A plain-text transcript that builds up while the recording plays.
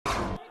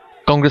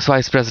Congress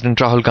Vice President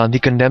Rahul Gandhi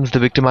condemns the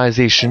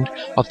victimization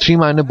of 3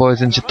 minor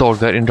boys in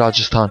Chittorgarh in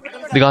Rajasthan.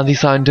 The Gandhi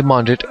sign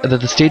demanded that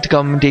the state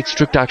government take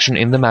strict action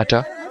in the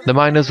matter. The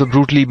minors were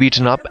brutally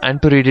beaten up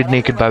and paraded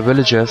naked by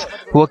villagers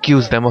who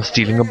accused them of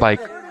stealing a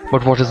bike.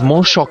 But what is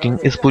more shocking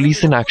is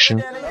police in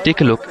action. Take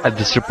a look at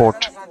this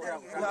report.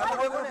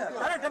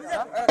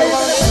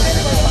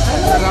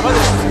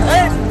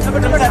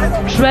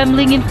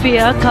 Trembling in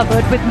fear,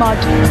 covered with mud.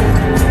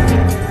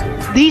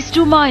 These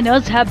 2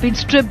 minors have been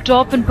stripped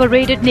off and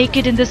paraded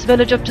naked in this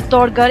village of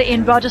Chittorgarh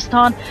in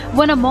Rajasthan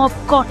when a mob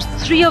caught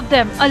 3 of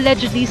them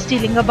allegedly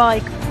stealing a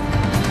bike.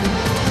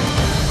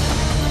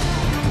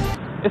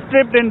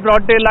 Stripped in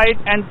broad daylight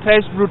and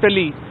thrashed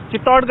brutally.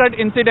 Chittorgarh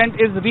incident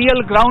is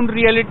real ground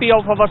reality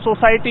of our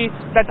society,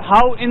 that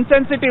how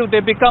insensitive they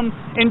become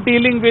in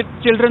dealing with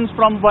children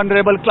from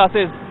vulnerable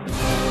classes.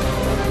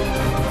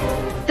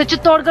 The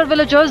Chittorgarh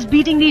villagers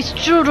beating these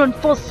children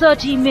for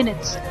 30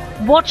 minutes.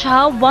 Watch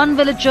how one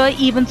villager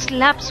even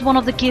slaps one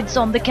of the kids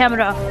on the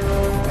camera.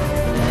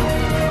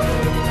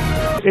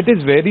 It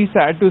is very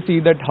sad to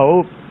see that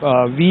how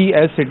we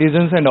as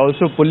citizens and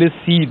also police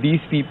see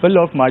these people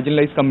of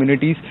marginalized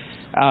communities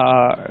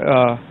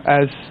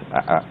as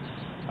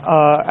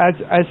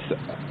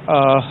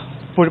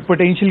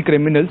potential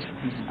criminals,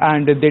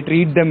 and they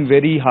treat them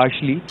very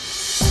harshly.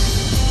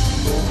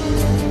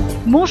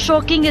 More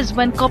shocking is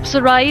when cops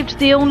arrived,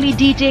 they only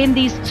detained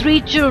these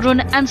 3 children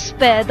and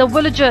spare the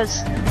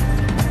villagers.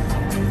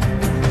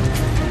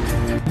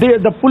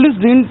 The police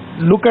didn't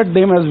look at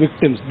them as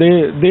victims.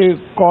 They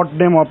caught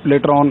them up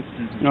later on,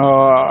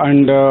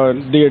 and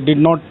they did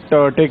not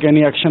take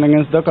any action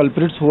against the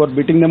culprits who were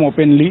beating them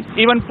openly.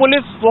 Even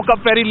police woke up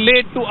very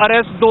late to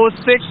arrest those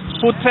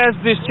 6 who thrashed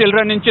these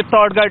children in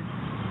Chittorgarh,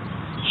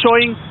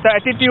 showing the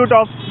attitude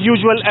of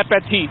usual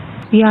apathy.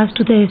 We asked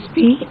to the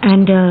SP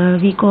and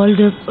we called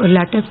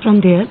letters from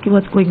there to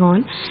what's going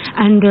on,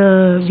 and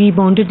we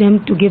wanted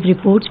them to give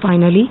reports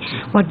finally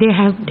what they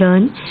have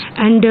done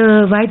and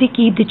why they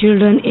keep the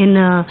children in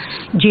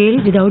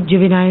jail without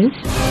juveniles.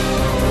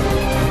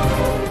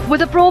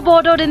 With a probe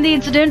ordered in the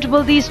incident,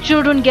 will these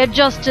children get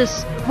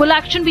justice? Will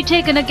action be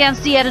taken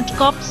against the errant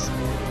cops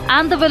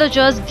and the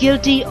villagers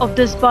guilty of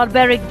this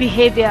barbaric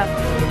behavior?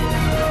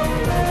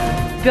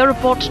 Bureau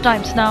Report,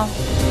 Times Now.